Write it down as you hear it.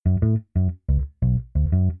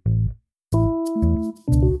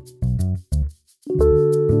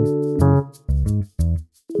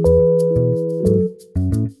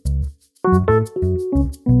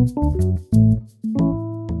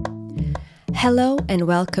Hello and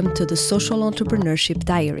welcome to the Social Entrepreneurship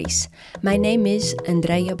Diaries. My name is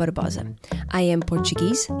Andrea Barbosa. I am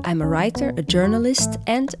Portuguese, I'm a writer, a journalist,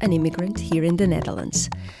 and an immigrant here in the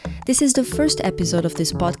Netherlands. This is the first episode of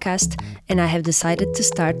this podcast, and I have decided to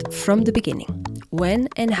start from the beginning. When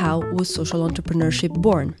and how was social entrepreneurship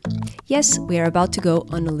born? Yes, we are about to go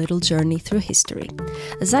on a little journey through history.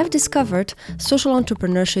 As I've discovered, social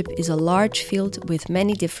entrepreneurship is a large field with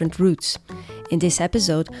many different roots. In this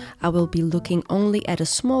episode, I will be looking only at a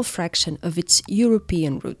small fraction of its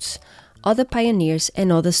European roots. Other pioneers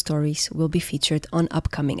and other stories will be featured on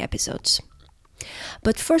upcoming episodes.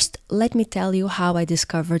 But first, let me tell you how I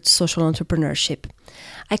discovered social entrepreneurship.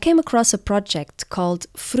 I came across a project called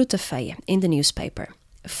Fruta Feia in the newspaper.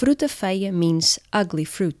 Fruta Feia means ugly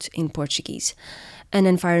fruit in Portuguese. An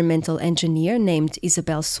environmental engineer named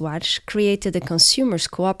Isabel Soares created a consumers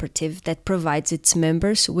cooperative that provides its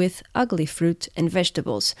members with ugly fruit and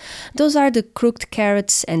vegetables. Those are the crooked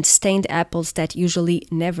carrots and stained apples that usually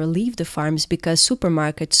never leave the farms because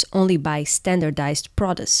supermarkets only buy standardized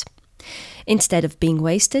produce. Instead of being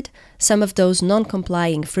wasted, some of those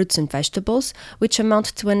non-complying fruits and vegetables, which amount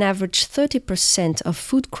to an average 30% of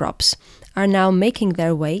food crops, are now making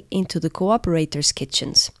their way into the cooperators'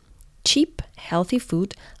 kitchens. Cheap, healthy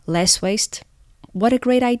food, less waste. What a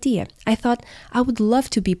great idea. I thought I would love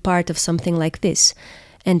to be part of something like this.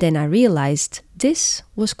 And then I realized this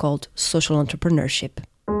was called social entrepreneurship.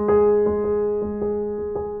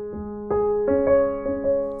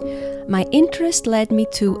 My interest led me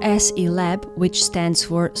to SE Lab, which stands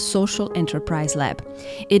for Social Enterprise Lab.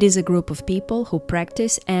 It is a group of people who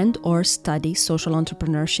practice and/or study social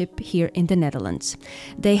entrepreneurship here in the Netherlands.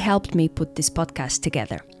 They helped me put this podcast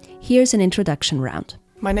together. Here's an introduction round.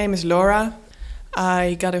 My name is Laura.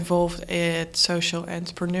 I got involved in social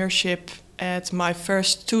entrepreneurship at my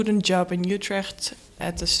first student job in Utrecht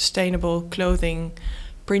at a sustainable clothing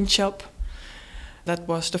print shop. That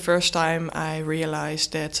was the first time I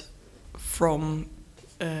realized that from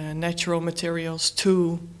natural materials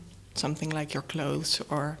to something like your clothes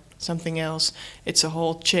or something else, it's a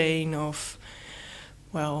whole chain of,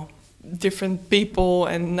 different people,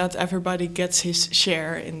 and not everybody gets his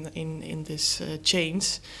share in this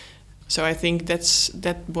chains. So I think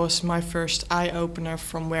that was my first eye-opener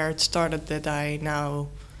from where it started, that I now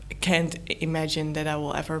can't imagine that I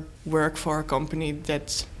will ever work for a company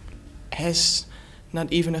that has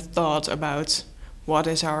not even a thought about what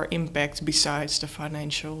is our impact besides the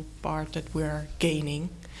financial part that we're gaining.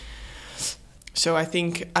 So I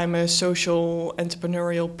think I'm a social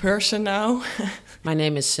entrepreneurial person now. My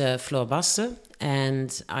name is Floor Baste,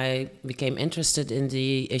 and I became interested in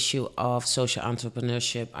the issue of social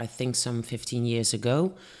entrepreneurship, I think some 15 years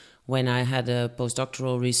ago, when I had a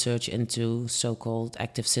postdoctoral research into so-called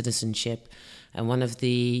active citizenship. And one of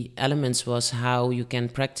the elements was how you can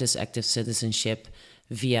practice active citizenship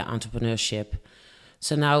via entrepreneurship.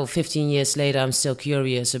 So now, 15 years later, I'm still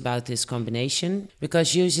curious about this combination,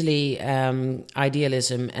 because usually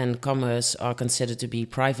idealism and commerce are considered to be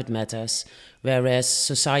private matters, whereas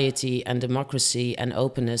society and democracy and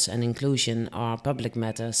openness and inclusion are public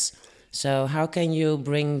matters. So how can you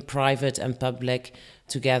bring private and public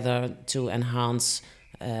together to enhance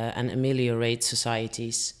and ameliorate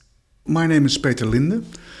societies? My name is Peter Linde.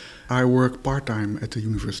 I work part-time at the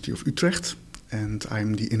University of Utrecht, and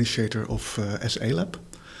I'm the initiator of SE Lab.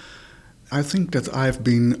 I think that I've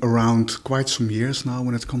been around quite some years now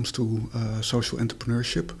when it comes to social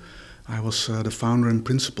entrepreneurship. I was the founder and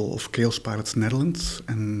principal of Chaos Pilots Netherlands,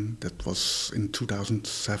 and that was in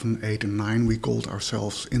 2007, 8 and 9. We called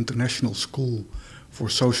ourselves International School for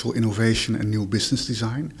Social Innovation and New Business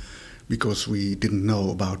Design, because we didn't know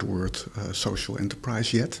about the word social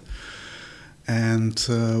enterprise yet. And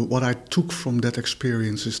what I took from that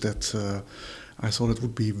experience is that I thought it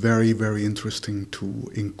would be very, very interesting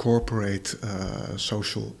to incorporate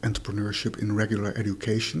social entrepreneurship in regular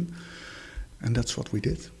education. And that's what we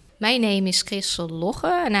did. My name is Christel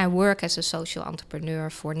Logge and I work as a social entrepreneur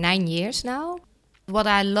for 9 years now. What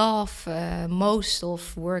I love most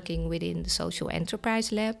of working within the Social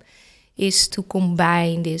Enterprise Lab is to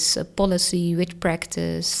combine this policy with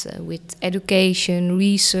practice, with education,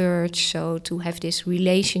 research, so to have this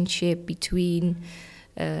relationship between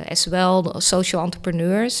as well social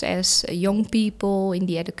entrepreneurs as young people in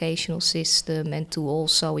the educational system, and to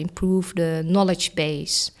also improve the knowledge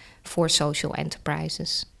base for social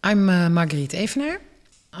enterprises. I'm Marguerite Evenaar.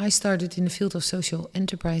 I started in the field of social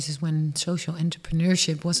enterprises when social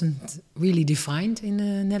entrepreneurship wasn't really defined in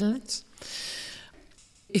the Netherlands.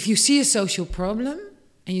 If you see a social problem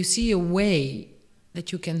and you see a way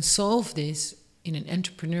that you can solve this in an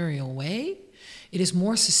entrepreneurial way, it is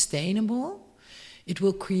more sustainable it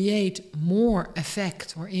will create more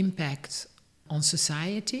effect or impact on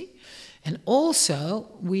society. And also,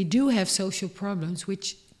 we do have social problems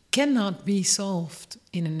which cannot be solved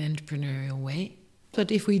in an entrepreneurial way.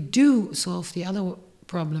 But if we do solve the other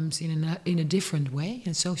problems in a different way,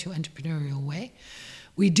 in a social entrepreneurial way,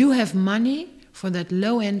 we do have money for that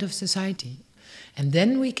low end of society. And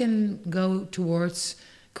then we can go towards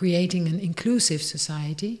creating an inclusive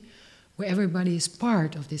society where everybody is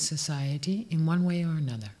part of this society in one way or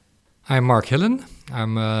another. I'm Mark Hillen.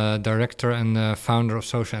 I'm a director and founder of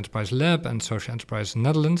Social Enterprise Lab and Social Enterprise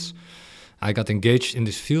Netherlands. I got engaged in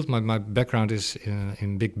this field. My background is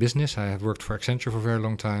in big business. I have worked for Accenture for a very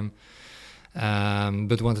long time,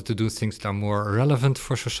 but wanted to do things that are more relevant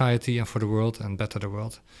for society and for the world and better the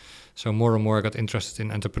world. So more and more I got interested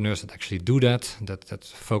in entrepreneurs that actually do that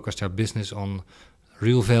focus their business on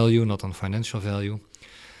real value, not on financial value.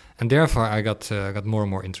 And therefore I got more and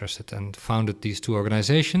more interested and founded these two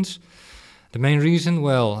organizations. The main reason,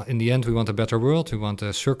 well, in the end we want a better world. We want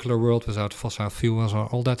a circular world without fossil fuels or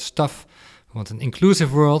all that stuff. We want an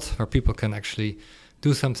inclusive world where people can actually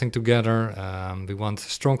do something together. We want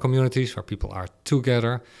strong communities where people are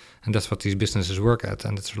together. And that's what these businesses work at.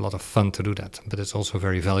 And it's a lot of fun to do that. But it's also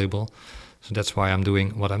very valuable. So that's why I'm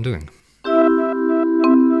doing what I'm doing.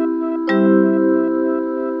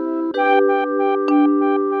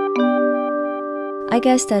 I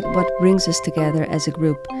guess that what brings us together as a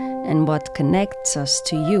group and what connects us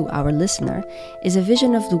to you, our listener, is a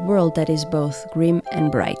vision of the world that is both grim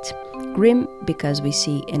and bright. Grim because we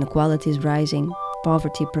see inequalities rising,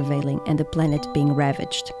 poverty prevailing, and the planet being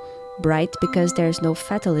ravaged. Bright because there is no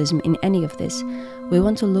fatalism in any of this. We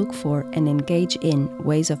want to look for and engage in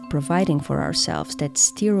ways of providing for ourselves that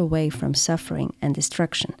steer away from suffering and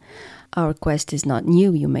destruction. Our quest is not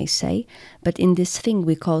new, you may say, but in this thing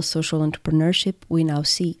we call social entrepreneurship, we now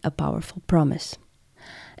see a powerful promise.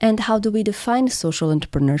 And how do we define social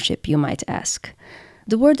entrepreneurship, you might ask?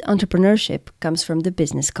 The word entrepreneurship comes from the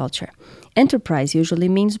business culture. Enterprise usually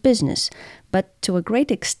means business, but to a great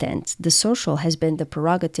extent, the social has been the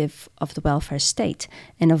prerogative of the welfare state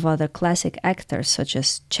and of other classic actors such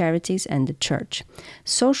as charities and the church.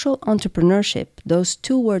 Social entrepreneurship, those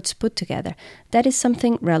two words put together, that is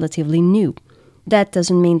something relatively new. That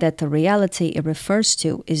doesn't mean that the reality it refers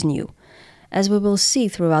to is new. As we will see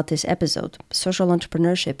throughout this episode, social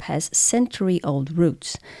entrepreneurship has century-old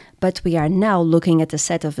roots, but we are now looking at a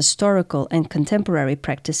set of historical and contemporary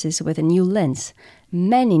practices with a new lens.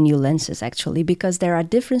 Many new lenses, actually, because there are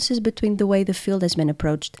differences between the way the field has been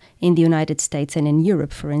approached in the United States and in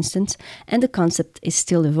Europe, for instance, and the concept is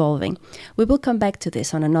still evolving. We will come back to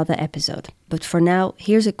this on another episode, but for now,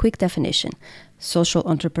 here's a quick definition. Social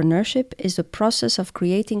entrepreneurship is the process of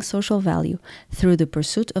creating social value through the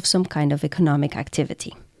pursuit of some kind of economic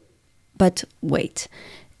activity. But wait,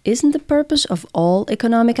 isn't the purpose of all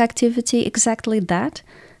economic activity exactly that?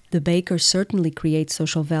 The baker certainly creates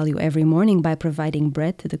social value every morning by providing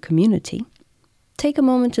bread to the community. Take a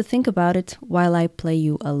moment to think about it while I play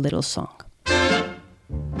you a little song.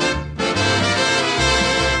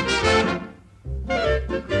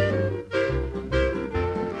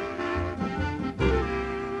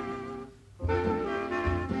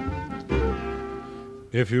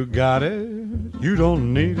 If you got it, you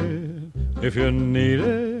don't need it. If you need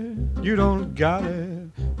it, you don't got it.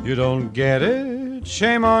 You don't get it,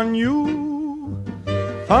 shame on you.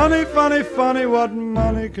 Funny, funny, funny what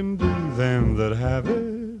money can do. Them that have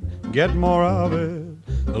it, get more of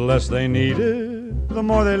it. The less they need it, the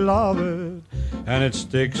more they love it. And it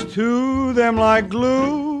sticks to them like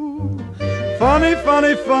glue. Funny,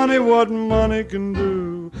 funny, funny what money can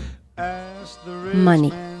do. Ask the rich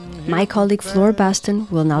Money. My colleague Floor Baston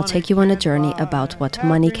will now take you on a journey about what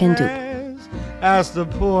money can do. Ask the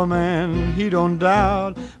poor man, he don't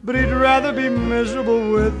doubt, but he'd rather be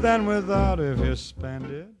miserable with than without if you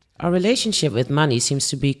spend it. Our relationship with money seems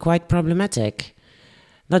to be quite problematic.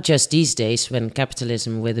 Not just these days when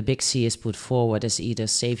capitalism with a big C is put forward as either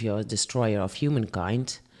savior or destroyer of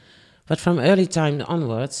humankind, but from early time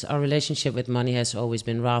onwards, our relationship with money has always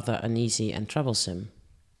been rather uneasy and troublesome.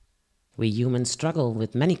 We humans struggle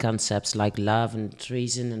with many concepts like love and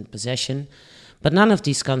reason and possession, but none of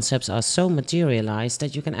these concepts are so materialized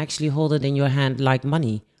that you can actually hold it in your hand like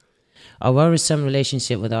money. Our worrisome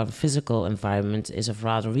relationship with our physical environment is of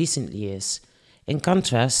rather recent years. In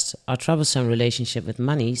contrast, our troublesome relationship with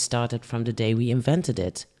money started from the day we invented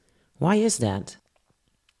it. Why is that?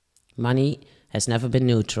 Money has never been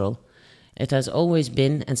neutral. It has always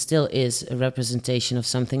been and still is a representation of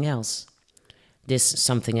something else. This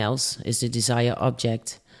something else is the desire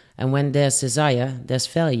object, and when there's desire, there's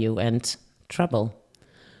value and trouble.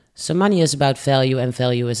 So money is about value, and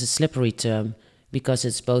value is a slippery term because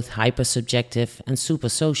it's both hyper-subjective and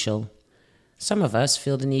super-social. Some of us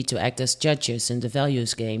feel the need to act as judges in the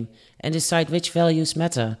values game and decide which values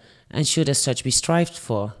matter and should as such be strived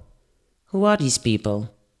for. Who are these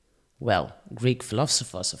people? Well, Greek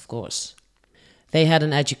philosophers, of course. They had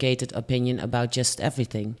an educated opinion about just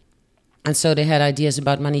everything. And so they had ideas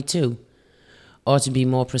about money too. Or to be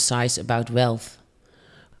more precise, about wealth.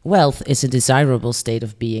 Wealth is a desirable state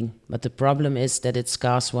of being, but the problem is that it's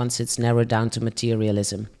scarce once it's narrowed down to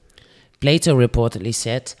materialism. Plato reportedly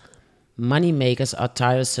said, "Money makers are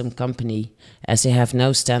tiresome company, as they have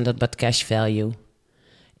no standard but cash value."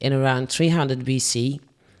 In around 300 BC,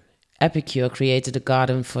 Epicure created a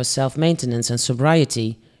garden for self-maintenance and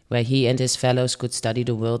sobriety, where he and his fellows could study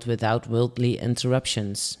the world without worldly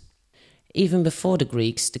interruptions. Even before the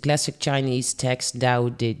Greeks, the classic Chinese text Tao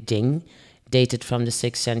Te Ching, dated from the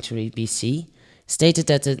 6th century BC, stated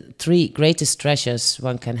that the 3 greatest treasures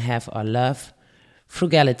one can have are love,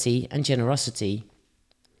 frugality, and generosity.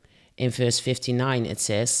 In verse 59 it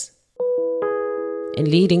says,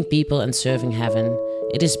 "In leading people and serving heaven,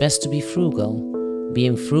 it is best to be frugal.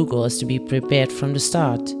 Being frugal is to be prepared from the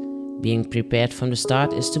start. Being prepared from the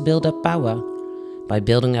start is to build up power. By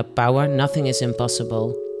building up power, nothing is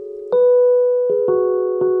impossible."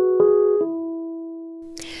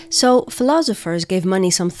 So philosophers gave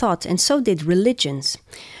money some thought, and so did religions.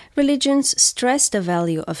 Religions stress the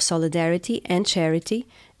value of solidarity and charity,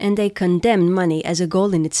 and they condemn money as a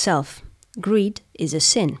goal in itself. Greed is a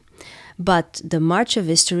sin. But the march of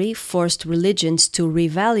history forced religions to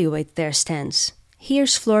reevaluate their stance.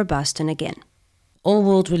 Here's Floor Baston again. All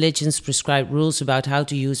world religions prescribe rules about how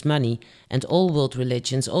to use money, and all world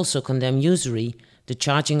religions also condemn usury, the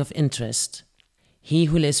charging of interest. "He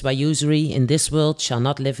who lives by usury in this world shall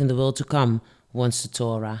not live in the world to come," warns the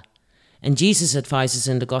Torah. And Jesus advises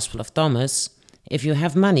in the Gospel of Thomas, "If you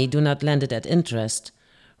have money, do not lend it at interest.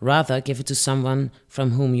 Rather, give it to someone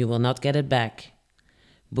from whom you will not get it back."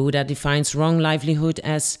 Buddha defines wrong livelihood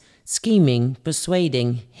as scheming,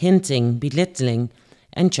 persuading, hinting, belittling,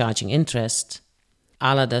 and charging interest.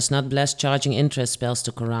 Allah does not bless charging interest, spells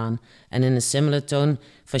the Quran, and in a similar tone,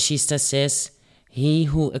 Vashista says, "He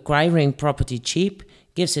who, acquiring property cheap,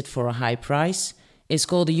 gives it for a high price, is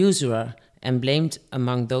called a usurer and blamed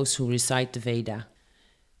among those who recite the Veda."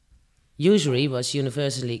 Usury was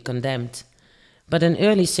universally condemned, but in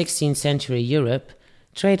early 16th century Europe,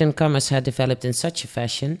 trade and commerce had developed in such a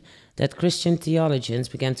fashion that Christian theologians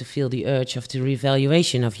began to feel the urge of the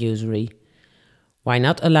revaluation of usury. Why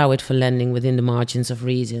not allow it for lending within the margins of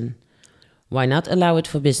reason? Why not allow it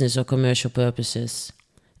for business or commercial purposes?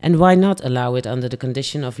 And why not allow it under the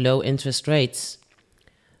condition of low interest rates?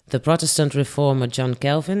 The Protestant reformer John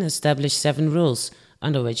Calvin established 7 rules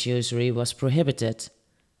under which usury was prohibited,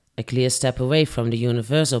 a clear step away from the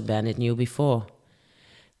universal ban it knew before.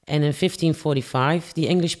 And in 1545, the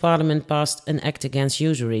English Parliament passed an Act Against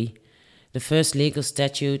Usury, the first legal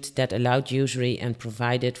statute that allowed usury and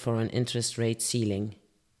provided for an interest rate ceiling.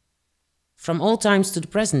 From all times to the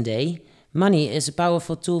present day, money is a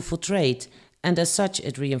powerful tool for trade, and as such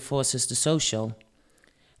it reinforces the social.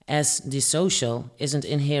 As the social isn't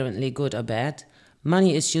inherently good or bad,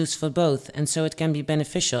 money is used for both, and so it can be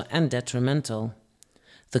beneficial and detrimental.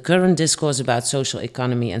 The current discourse about social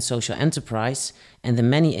economy and social enterprise, and the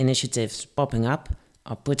many initiatives popping up,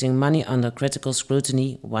 are putting money under critical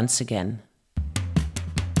scrutiny once again.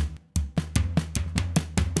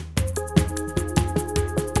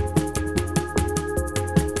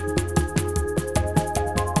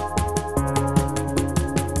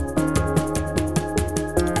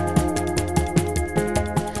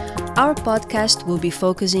 Our podcast will be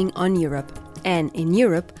focusing on Europe. And in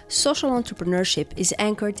Europe, social entrepreneurship is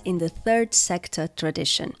anchored in the third sector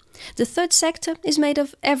tradition. The third sector is made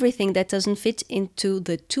of everything that doesn't fit into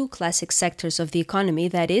the 2 classic sectors of the economy,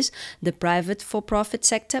 that is, the private for-profit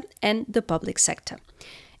sector and the public sector.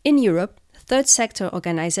 In Europe, third sector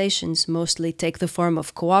organizations mostly take the form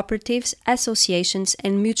of cooperatives, associations,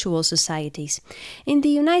 and mutual societies. In the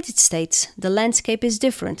United States, the landscape is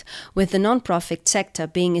different, with the non-profit sector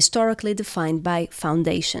being historically defined by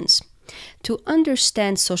foundations. To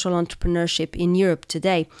understand social entrepreneurship in Europe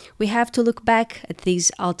today, we have to look back at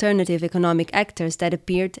these alternative economic actors that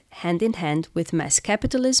appeared hand in hand with mass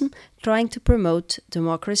capitalism, trying to promote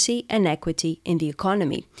democracy and equity in the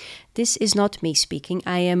economy. This is not me speaking.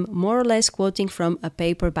 I am more or less quoting from a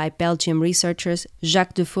paper by Belgian researchers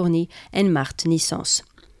Jacques de Fourny and Marthe Nissens.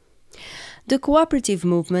 The cooperative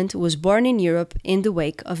movement was born in Europe in the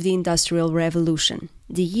wake of the Industrial Revolution.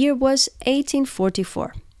 The year was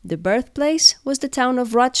 1844. The birthplace was the town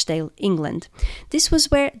of Rochdale, England. This was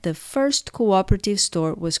where the first cooperative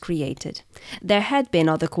store was created. There had been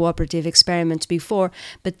other cooperative experiments before,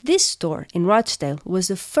 but this store in Rochdale was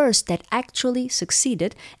the first that actually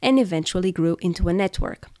succeeded and eventually grew into a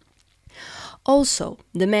network. Also,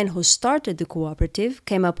 the men who started the cooperative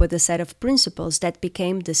came up with a set of principles that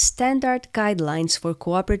became the standard guidelines for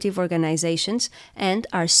cooperative organizations and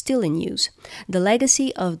are still in use. The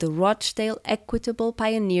legacy of the Rochdale Equitable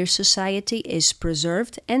Pioneer Society is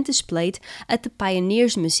preserved and displayed at the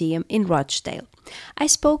Pioneers Museum in Rochdale. I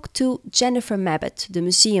spoke to Jennifer Mabbott, the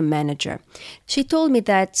museum manager. She told me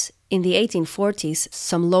that in the 1840s,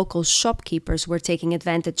 some local shopkeepers were taking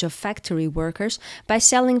advantage of factory workers by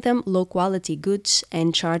selling them low-quality goods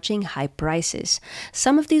and charging high prices.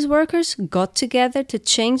 Some of these workers got together to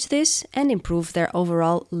change this and improve their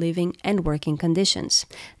overall living and working conditions.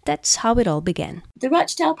 That's how it all began. The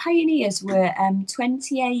Rochdale Pioneers were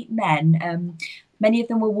 28 men. Many of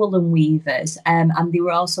them were woolen weavers, and they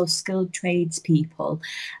were also skilled tradespeople.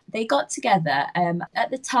 They got together.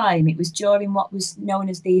 At the time, it was during what was known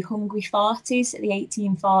as the Hungry 40s, the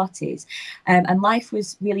 1840s, and life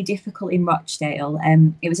was really difficult in Rochdale.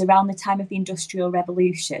 It was around the time of the Industrial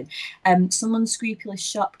Revolution. Some unscrupulous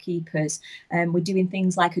shopkeepers were doing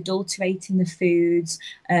things like adulterating the foods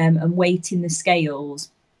and weighting the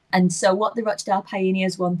scales. And so what the Rochdale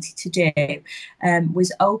Pioneers wanted to do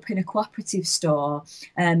was open a cooperative store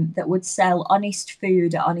that would sell honest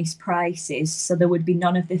food at honest prices. So there would be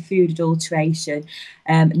none of the food adulteration,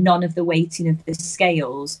 none of the weighting of the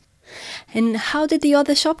scales. And how did the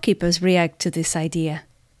other shopkeepers react to this idea?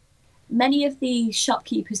 Many of the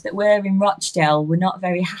shopkeepers that were in Rochdale were not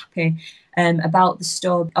very happy about the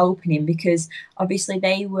store opening, because obviously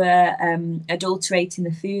they were adulterating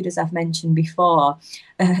the food, as I've mentioned before.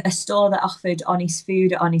 A store that offered honest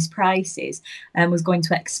food at honest prices was going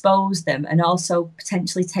to expose them and also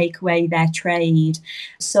potentially take away their trade.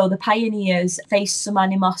 So the pioneers faced some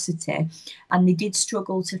animosity, and they did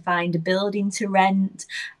struggle to find a building to rent,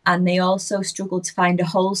 and they also struggled to find a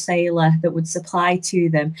wholesaler that would supply to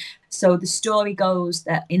them. So the story goes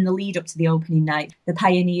that in the lead up to the opening night, the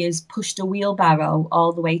pioneers pushed a wheelbarrow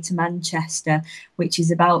all the way to Manchester, which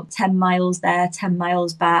is about 10 miles there, 10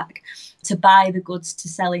 miles back, to buy the goods to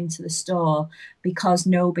sell into the store, because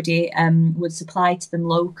nobody would supply to them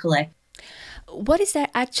locally. What is there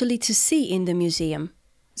actually to see in the museum?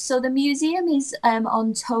 So the museum is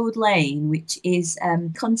on Toad Lane, which is a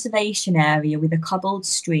conservation area with a cobbled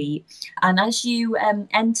street. And as you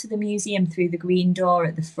enter the museum through the green door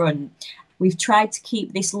at the front, we've tried to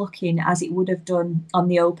keep this looking as it would have done on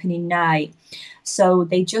the opening night. So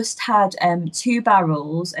they just had 2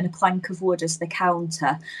 barrels and a plank of wood as the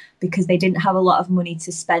counter, because they didn't have a lot of money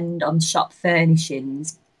to spend on shop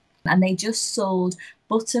furnishings. And they just sold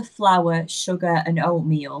butter, flour, sugar and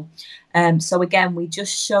oatmeal. So again, we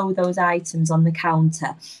just show those items on the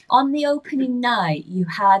counter. On the opening night, you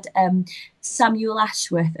had Samuel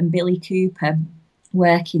Ashworth and Billy Cooper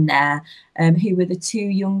working there, who were the 2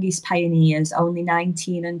 youngest pioneers, only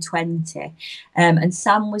 19 and 20. And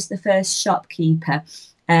Sam was the first shopkeeper,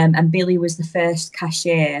 and Billy was the first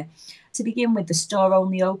cashier. To begin with, the store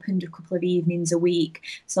only opened a couple of evenings a week,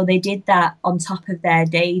 so they did that on top of their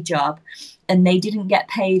day job, and they didn't get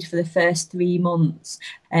paid for the first 3 months.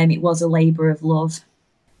 It was a labour of love.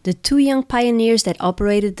 The 2 young pioneers that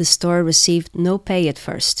operated the store received no pay at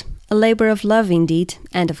first. A labour of love indeed,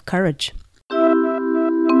 and of courage.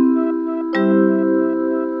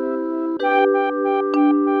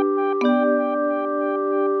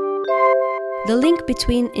 The link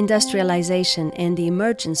between industrialization and the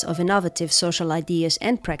emergence of innovative social ideas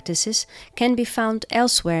and practices can be found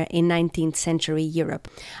elsewhere in 19th century Europe.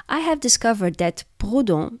 I have discovered that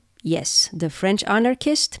Proudhon, yes, the French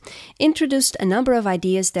anarchist, introduced a number of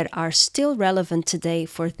ideas that are still relevant today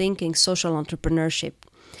for thinking social entrepreneurship.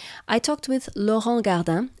 I talked with Laurent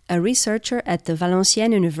Gardin, a researcher at the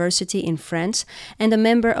Valenciennes University in France and a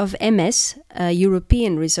member of MS, a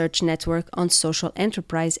European research network on social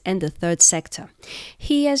enterprise and the third sector.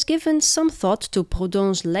 He has given some thought to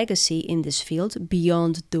Proudhon's legacy in this field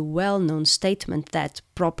beyond the well-known statement that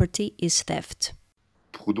property is theft.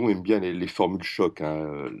 Proudhon aime bien les formules choc.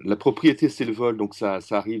 La propriété, c'est le vol, donc ça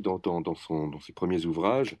arrive dans ses premiers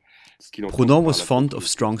ouvrages. Proudhon was fond of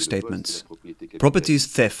strong statements. Property is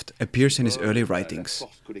theft appears in his early writings.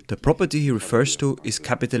 The property he refers to is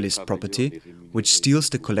capitalist property, which steals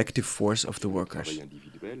the collective force of the workers.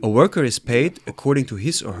 A worker is paid according to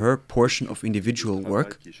his or her portion of individual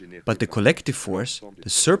work, but the collective force, the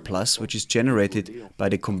surplus which is generated by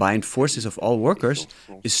the combined forces of all workers,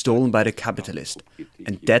 is stolen by the capitalist.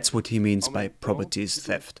 And that's what he means by property is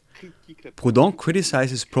theft. Proudhon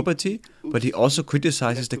criticizes property, but he also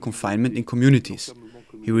criticizes the confinement in communities.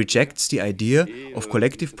 He rejects the idea of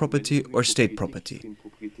collective property or state property.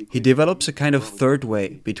 He develops a kind of third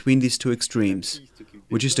way between these two extremes,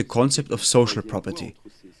 which is the concept of social property.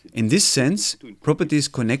 In this sense, property is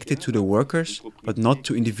connected to the workers, but not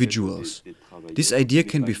to individuals. This idea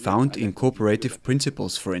can be found in cooperative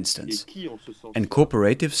principles, for instance. And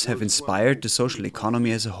cooperatives have inspired the social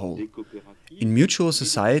economy as a whole. In mutual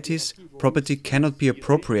societies, property cannot be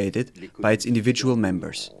appropriated by its individual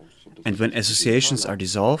members. And when associations are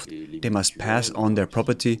dissolved, they must pass on their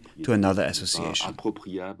property to another association.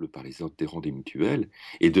 Appropriable par les adhérents des mutuelles.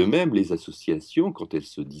 Et de même, les associations, quand elles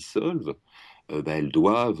se dissolvent, elles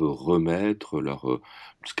doivent remettre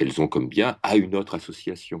ce qu'elles ont comme bien à une autre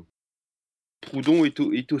association. Proudhon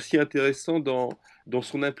est aussi intéressant dans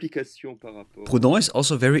son implication par rapport. Proudhon is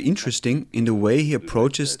also very interesting in the way he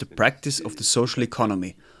approaches the practice of the social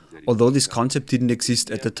economy, although this concept didn't exist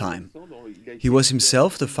at the time. He was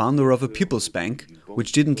himself the founder of a people's bank,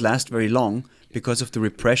 which didn't last very long because of the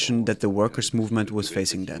repression that the workers' movement was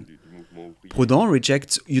facing then. Proudhon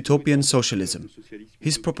rejects utopian socialism.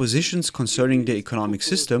 His propositions concerning the economic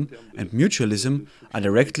system and mutualism are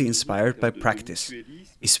directly inspired by practice,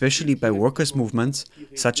 especially by workers' movements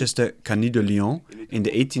such as the Canuts de Lyon in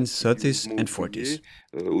the 1830s and 40s.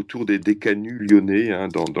 Autour des canuts lyonnais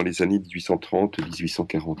dans les années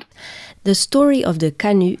 1830-1840. The story of the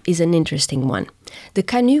Canuts is an interesting one. The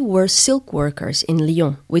Canuts were silk workers in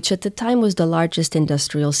Lyon, which at the time was the largest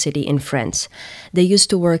industrial city in France. They used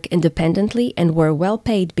to work independently and were well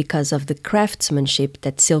paid because of the craftsmanship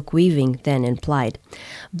that silk weaving then implied.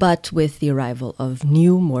 But with the arrival of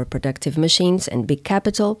new, more productive machines and big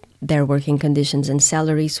capital, their working conditions and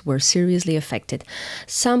salaries were seriously affected.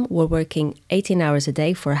 Some were working 18 hours a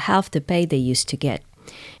day for half the pay they used to get.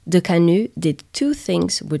 The Canuts did two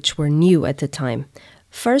things which were new at the time.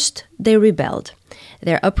 First, they rebelled.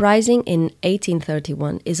 Their uprising in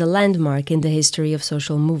 1831 is a landmark in the history of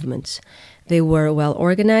social movements. They were well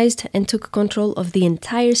organized and took control of the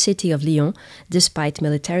entire city of Lyon, despite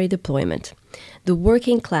military deployment. The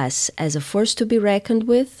working class as a force to be reckoned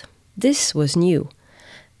with, this was new.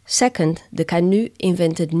 Second, the Canuts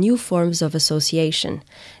invented new forms of association.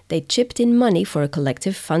 They chipped in money for a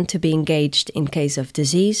collective fund to be engaged in case of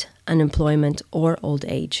disease, unemployment, or old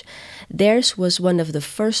age. Theirs was one of the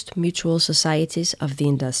first mutual societies of the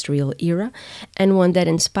industrial era, and one that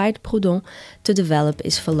inspired Proudhon to develop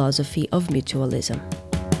his philosophy of mutualism.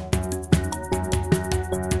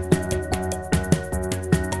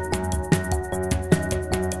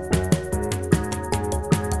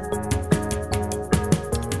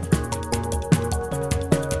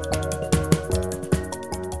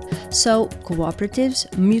 So, cooperatives,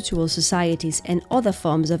 mutual societies, and other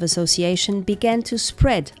forms of association began to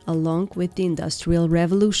spread along with the Industrial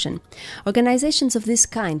Revolution. Organizations of this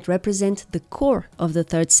kind represent the core of the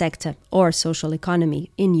third sector, or social economy,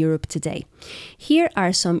 in Europe today. Here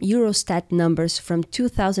are some Eurostat numbers from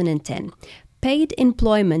 2010. Paid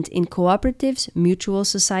employment in cooperatives, mutual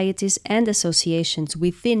societies and associations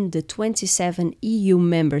within the 27 EU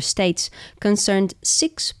member states concerned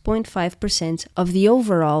 6.5% of the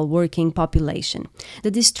overall working population.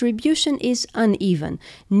 The distribution is uneven.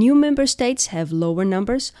 New member states have lower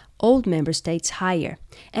numbers, old member states higher.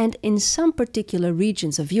 And in some particular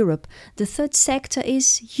regions of Europe, the third sector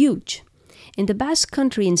is huge. In the Basque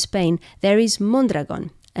Country in Spain, there is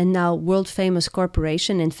Mondragon, a now world-famous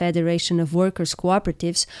corporation and federation of workers'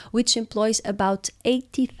 cooperatives, which employs about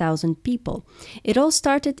 80,000 people. It all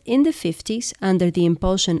started in the 50s under the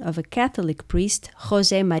impulsion of a Catholic priest,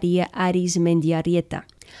 José María Arizmendiarrieta.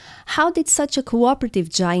 How did such a cooperative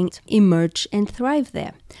giant emerge and thrive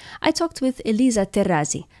there? I talked with Elisa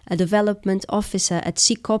Terrazi, a development officer at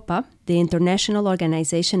SICOPA, the International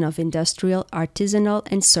Organization of Industrial, Artisanal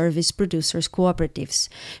and Service Producers Cooperatives.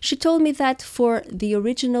 She told me that for the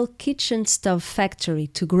original kitchen stove factory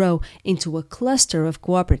to grow into a cluster of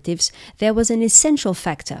cooperatives, there was an essential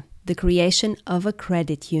factor, the creation of a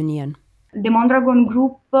credit union. The Mondragon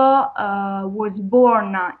Group was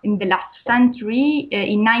born in the last century,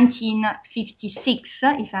 in 1956,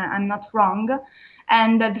 if I'm not wrong,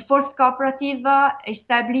 and the first cooperative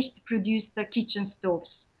established produced kitchen stoves.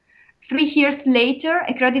 3 years later,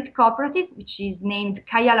 a credit cooperative, which is named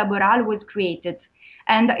Caja Laboral, was created.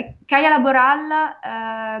 And Caja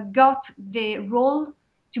Laboral got the role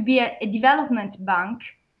to be a development bank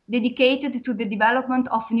dedicated to the development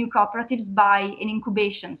of new cooperatives by an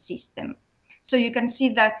incubation system. So you can see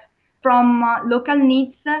that from local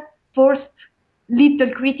needs, first little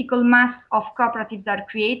critical mass of cooperatives are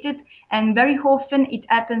created, and very often it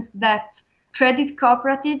happens that credit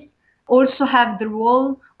cooperatives also have the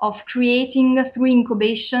role of creating through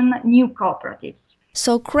incubation new cooperatives.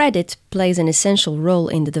 So credit plays an essential role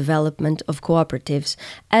in the development of cooperatives,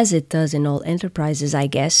 as it does in all enterprises, I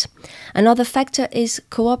guess. Another factor is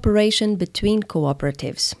cooperation between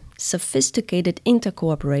cooperatives. Sophisticated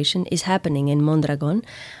intercooperation is happening in Mondragon,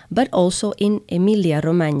 but also in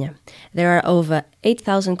Emilia-Romagna. There are over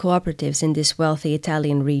 8,000 cooperatives in this wealthy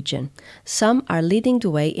Italian region. Some are leading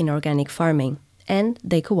the way in organic farming, and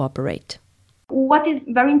they cooperate. What is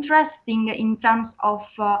very interesting in terms of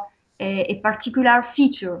a particular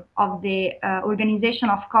feature of the organization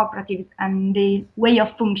of cooperatives and the way of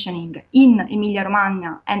functioning in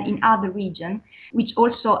Emilia-Romagna and in other regions, which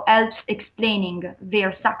also helps explaining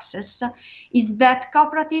their success, is that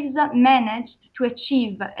cooperatives managed to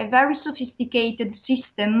achieve a very sophisticated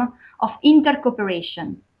system of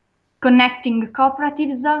intercooperation, connecting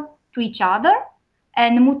cooperatives to each other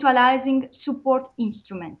and mutualizing support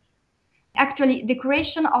instruments. Actually, the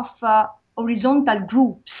creation of horizontal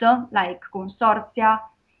groups like consortia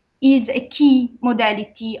is a key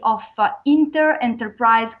modality of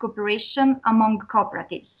inter-enterprise cooperation among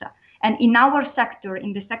cooperatives. And in our sector,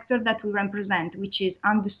 in the sector that we represent, which is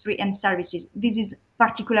industry and services, this is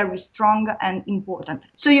particularly strong and important.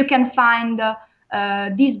 So you can find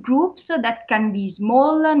these groups that can be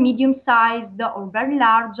small, medium-sized, or very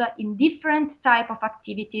large in different type of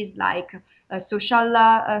activities like social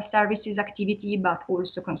services activity, but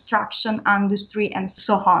also construction, industry, and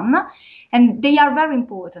so on. And they are very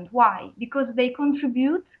important. Why? Because they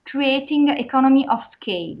contribute creating economy of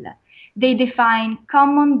scale. They define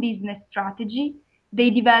common business strategy, they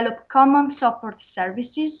develop common support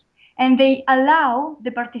services, and they allow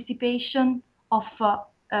the participation of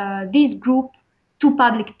this group to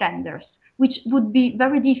public tenders, which would be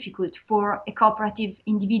very difficult for a cooperative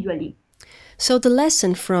individually. So the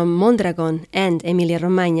lesson from Mondragon and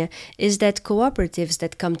Emilia-Romagna is that cooperatives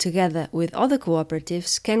that come together with other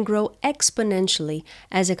cooperatives can grow exponentially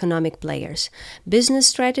as economic players. Business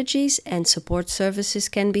strategies and support services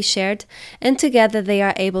can be shared, and together they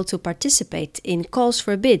are able to participate in calls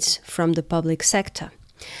for bids from the public sector.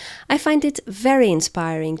 I find it very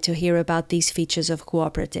inspiring to hear about these features of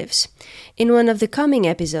cooperatives. In one of the coming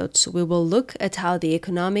episodes, we will look at how the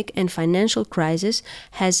economic and financial crisis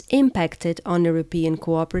has impacted on European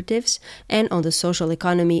cooperatives and on the social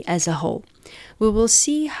economy as a whole. We will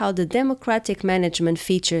see how the democratic management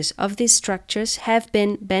features of these structures have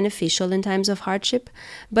been beneficial in times of hardship,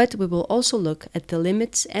 but we will also look at the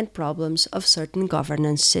limits and problems of certain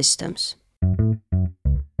governance systems.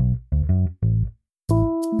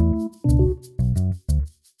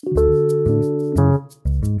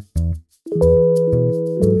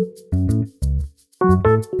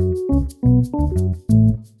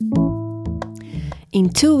 In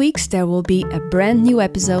 2 weeks, there will be a brand new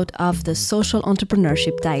episode of the Social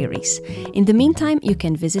Entrepreneurship Diaries. In the meantime, you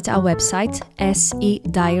can visit our website,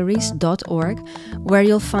 sediaries.org, where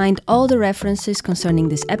you'll find all the references concerning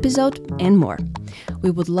this episode and more.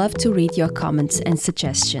 We would love to read your comments and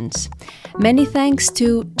suggestions. Many thanks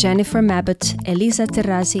to Jennifer Mabbott, Elisa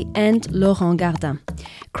Terrazzi, and Laurent Gardin.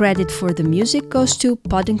 Credit for the music goes to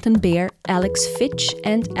Poddington Bear, Alex Fitch,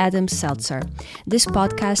 and Adam Seltzer. This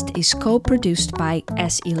podcast is co-produced by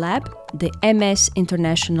SE Lab, the MS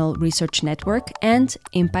International Research Network, and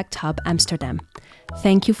Impact Hub Amsterdam.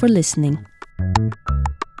 Thank you for listening.